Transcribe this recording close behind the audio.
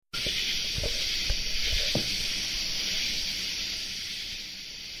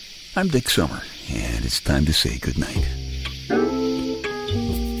I'm Dick Summer, and it's time to say goodnight.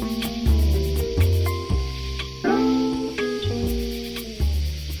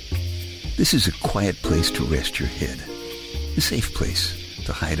 This is a quiet place to rest your head, a safe place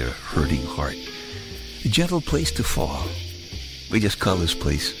to hide a hurting heart, a gentle place to fall. We just call this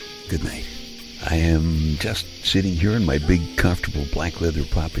place goodnight. I am just sitting here in my big, comfortable black leather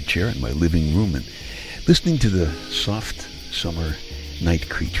papa chair in my living room and listening to the soft summer night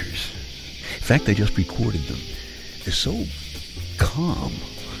creatures. In fact, I just recorded them. They're so calm.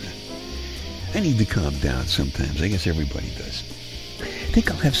 I need to calm down sometimes. I guess everybody does. I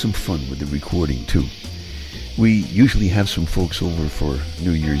think I'll have some fun with the recording, too. We usually have some folks over for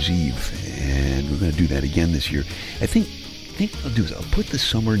New Year's Eve, and we're going to do that again this year. I think what I'll do is I'll put the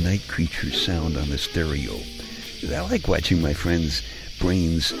summer night creatures sound on the stereo. I like watching my friends'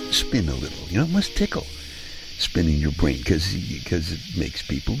 brains spin a little. You know, it must tickle spinning your brain because it makes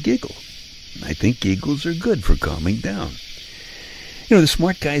people giggle. I think giggles are good for calming down. You know, the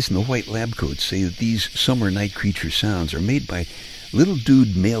smart guys in the white lab coats say that these summer night creature sounds are made by little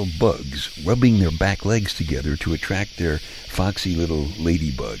dude male bugs rubbing their back legs together to attract their foxy little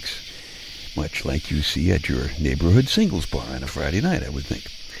ladybugs. Much like you see at your neighborhood singles bar on a Friday night, I would think.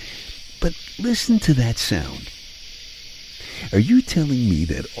 But listen to that sound. Are you telling me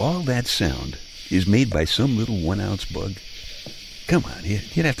that all that sound is made by some little 1-ounce bug? Come on,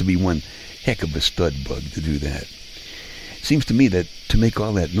 you'd have to be one heck of a stud bug to do that. Seems to me that to make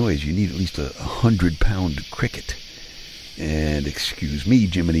all that noise, you need at least a 100-pound cricket. And excuse me,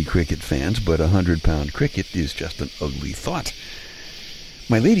 Jiminy Cricket fans, but a 100-pound cricket is just an ugly thought.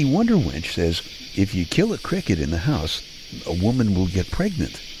 My lady Wonder Wench says, if you kill a cricket in the house, a woman will get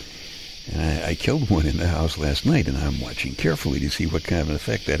pregnant. And I killed one in the house last night, and I'm watching carefully to see what kind of an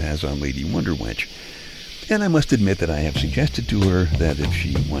effect that has on Lady Wonder Wench. And I must admit that I have suggested to her that if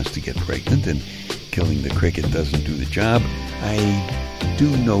she wants to get pregnant and killing the cricket doesn't do the job, I do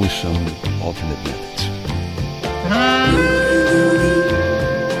know some alternate methods.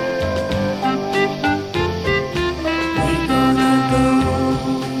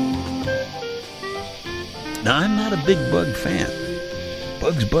 Now, I'm not a big bug fan.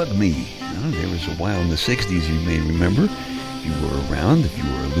 Bugs bug me. There was a while in the 60s, you may remember, if you were around, if you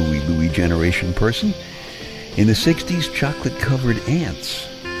were a Louie generation person. In the 60s, chocolate-covered ants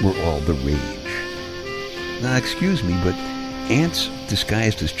were all the rage. Now, excuse me, but ants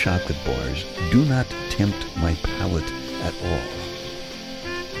disguised as chocolate bars do not tempt my palate at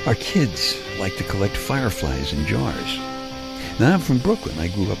all. Our kids like to collect fireflies in jars. Now, I'm from Brooklyn. I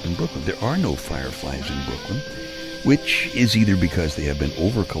grew up in Brooklyn. There are no fireflies in Brooklyn, which is either because they have been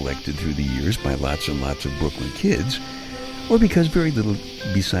over-collected through the years by lots and lots of Brooklyn kids, or because very little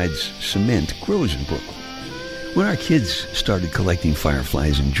besides cement grows in Brooklyn. When our kids started collecting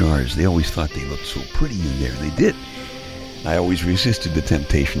fireflies in jars, they always thought they looked so pretty in there. They did. I always resisted the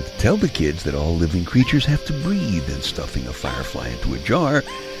temptation to tell the kids that all living creatures have to breathe, and stuffing a firefly into a jar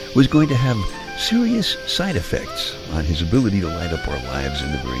was going to have serious side effects on his ability to light up our lives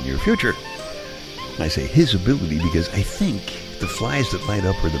in the very near future. I say his ability because I think the flies that light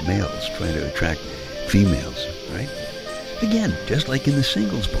up are the males trying to attract females, right? Again, just like in the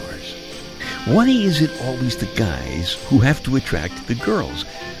singles bars. Why is it always the guys who have to attract the girls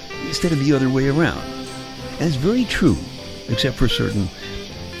instead of the other way around? And it's very true, except for certain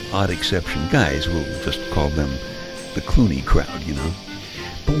odd exception guys. We'll just call them the Clooney crowd, you know.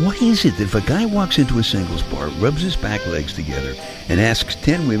 But why is it that if a guy walks into a singles bar, rubs his back legs together, and asks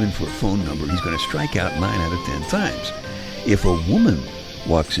 10 women for a phone number, he's going to strike out 9 out of 10 times? If a woman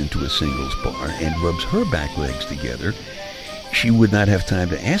walks into a singles bar and rubs her back legs together, she would not have time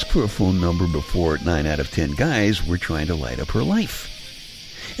to ask for a phone number before 9 out of 10 guys were trying to light up her life.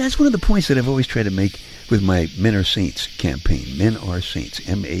 And that's one of the points that I've always tried to make with my Men Are Saints campaign. Men Are Saints,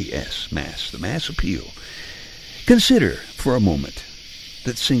 M-A-S, Mass, the Mass Appeal. Consider for a moment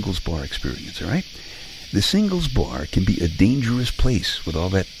that singles bar experience, all right? The singles bar can be a dangerous place with all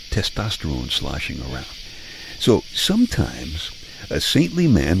that testosterone sloshing around. So sometimes a saintly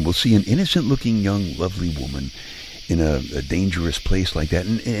man will see an innocent-looking young, lovely woman in a dangerous place like that,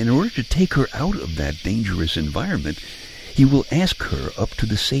 and in order to take her out of that dangerous environment, he will ask her up to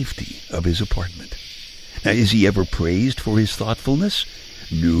the safety of his apartment. Now, is he ever praised for his thoughtfulness?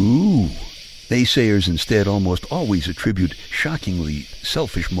 No. Naysayers instead almost always attribute shockingly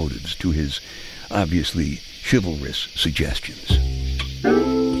selfish motives to his obviously chivalrous suggestions.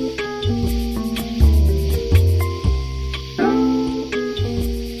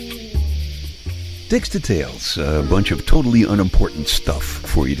 Dicks Details, a bunch of totally unimportant stuff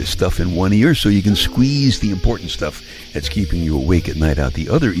for you to stuff in one ear so you can squeeze the important stuff that's keeping you awake at night out the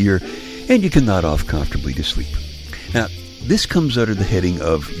other ear, and you can nod off comfortably to sleep. Now, this comes under the heading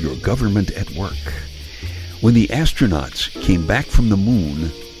of Your Government at Work. When the astronauts came back from the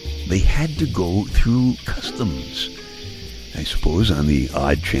moon, they had to go through customs. I suppose on the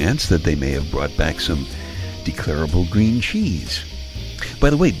odd chance that they may have brought back some declarable green cheese.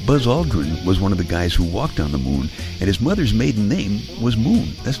 By the way, Buzz Aldrin was one of the guys who walked on the moon, and his mother's maiden name was Moon.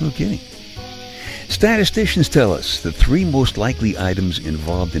 That's no kidding. Statisticians tell us the 3 most likely items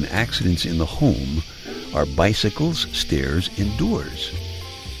involved in accidents in the home are bicycles, stairs, and doors.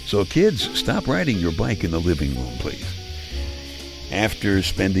 So kids, stop riding your bike in the living room, please. After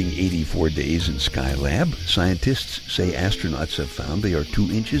spending 84 days in Skylab, scientists say astronauts have found they are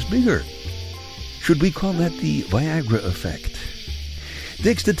 2 inches bigger. Should we call that the Viagra effect?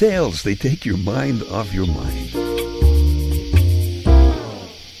 Dicks Details, they take your mind off your mind.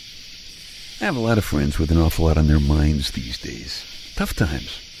 I have a lot of friends with an awful lot on their minds these days. Tough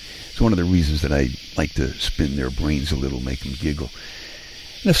times. It's one of the reasons that I like to spin their brains a little, make them giggle.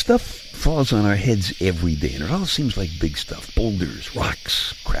 Now, stuff falls on our heads every day, and it all seems like big stuff. Boulders,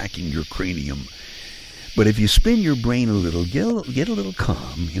 rocks, cracking your cranium. But if you spin your brain a little, get a little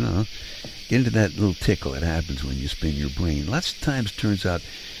calm, get into that little tickle that happens when you spin your brain. Lots of times turns out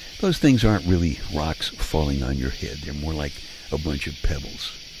those things aren't really rocks falling on your head. They're more like a bunch of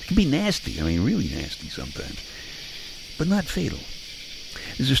pebbles. It can be nasty, really nasty sometimes, but not fatal.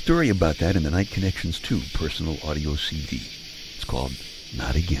 There's a story about that in the Night Connections 2 personal audio CD. It's called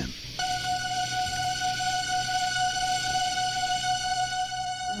Not Again.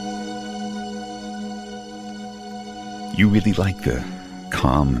 You really like the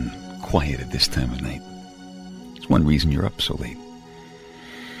calm and quiet at this time of night. It's one reason you're up so late.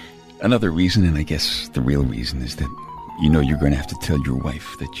 Another reason, and I guess the real reason, is that you know you're going to have to tell your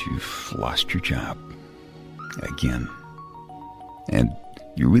wife that you've lost your job. Again. And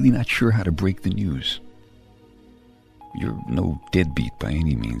you're really not sure how to break the news. You're no deadbeat by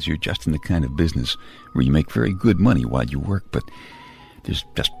any means. You're just in the kind of business where you make very good money while you work, but there's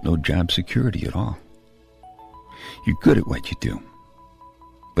just no job security at all. You're good at what you do,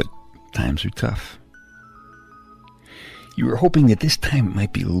 but times are tough. You were hoping that this time it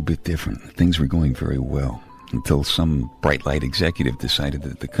might be a little bit different. Things were going very well until some bright light executive decided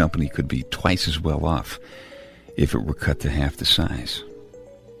that the company could be twice as well off if it were cut to half the size.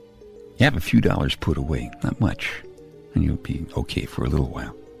 You have a few dollars put away, not much, and you'll be okay for a little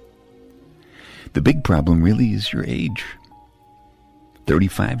while. The big problem really is your age.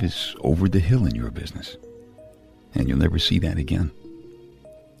 35 is over the hill in your business, and you'll never see that again.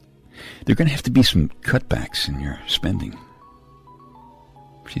 There are going to have to be some cutbacks in your spending.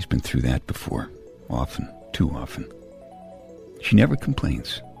 She's been through that before, often, too often. She never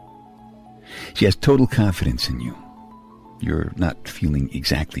complains. She has total confidence in you. You're not feeling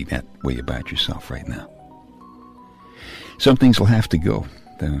exactly that way about yourself right now. Some things will have to go.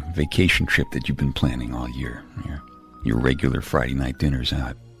 The vacation trip that you've been planning all year. Your regular Friday night dinners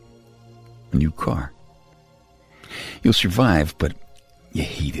out. A new car. You'll survive, but you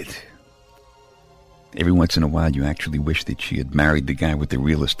hate it. Every once in a while you actually wish that she had married the guy with the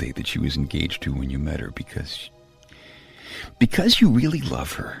real estate that she was engaged to when you met her, because you really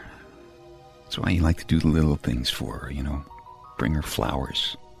love her. That's why you like to do the little things for her, Bring her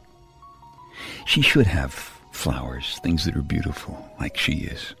flowers. She should have flowers, things that are beautiful, like she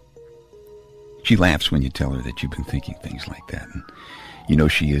is. She laughs when you tell her that you've been thinking things like that, and you know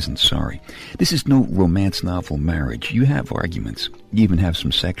she isn't sorry. This is no romance novel marriage. You have arguments. You even have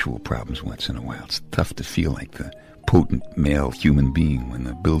some sexual problems once in a while. It's tough to feel like the potent male human being when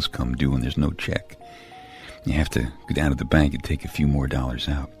the bills come due and there's no check. You have to go down to the bank and take a few more dollars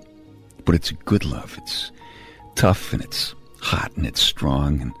out. But it's a good love. It's tough and it's hot and it's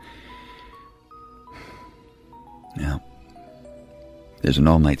strong. And now, there's an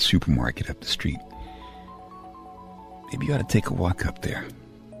all-night supermarket up the street. Maybe you ought to take a walk up there.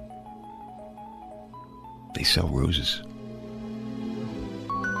 They sell roses.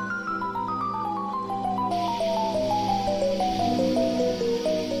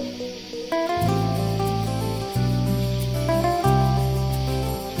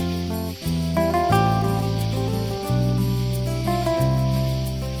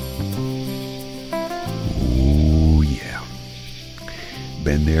 Oh, yeah.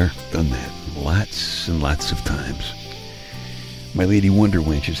 Been there, done that. Lots and lots of times. My Lady Wonder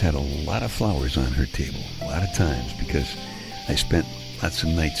Wench has had a lot of flowers on her table, a lot of times, because I spent lots of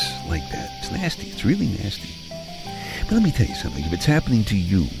nights like that. It's nasty. It's really nasty. But let me tell you something. If it's happening to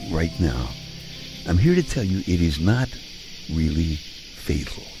you right now, I'm here to tell you it is not really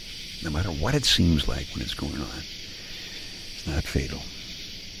fatal. No matter what it seems like when it's going on, it's not fatal.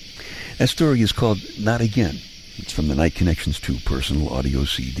 That story is called Not Again. It's from the Night Connections 2 personal audio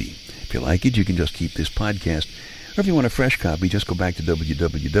CD. If you like it, you can just keep this podcast. Or if you want a fresh copy, just go back to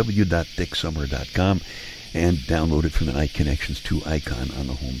www.dicksummer.com and download it from the Night Connections 2 icon on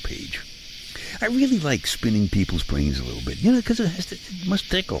the home page. I really like spinning people's brains a little bit, because it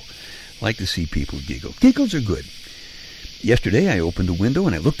must tickle. I like to see people giggle. Giggles are good. Yesterday, I opened a window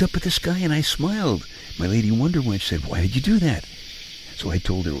and I looked up at the sky and I smiled. My lady Wonder Wench said, "Why did you do that?" So I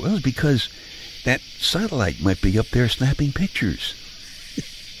told her, well, it's because that satellite might be up there snapping pictures.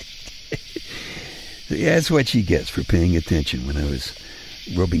 Yeah, that's what she gets for paying attention when I was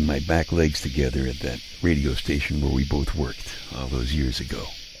rubbing my back legs together at that radio station where we both worked all those years ago.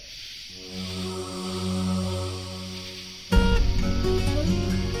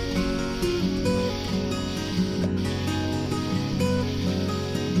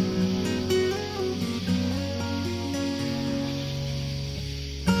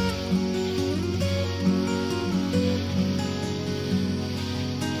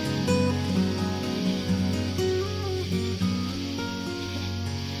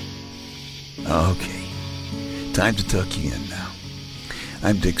 Okay, time to tuck you in now.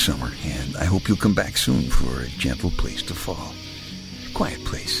 I'm Dick Summer, and I hope you'll come back soon for a gentle place to fall. Quiet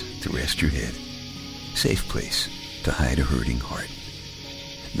place to rest your head. Safe place to hide a hurting heart.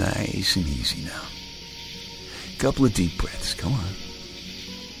 Nice and easy now. Couple of deep breaths, come on.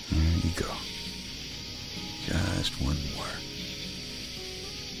 There you go. Just one more.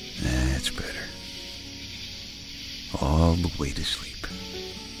 That's better. All the way to sleep.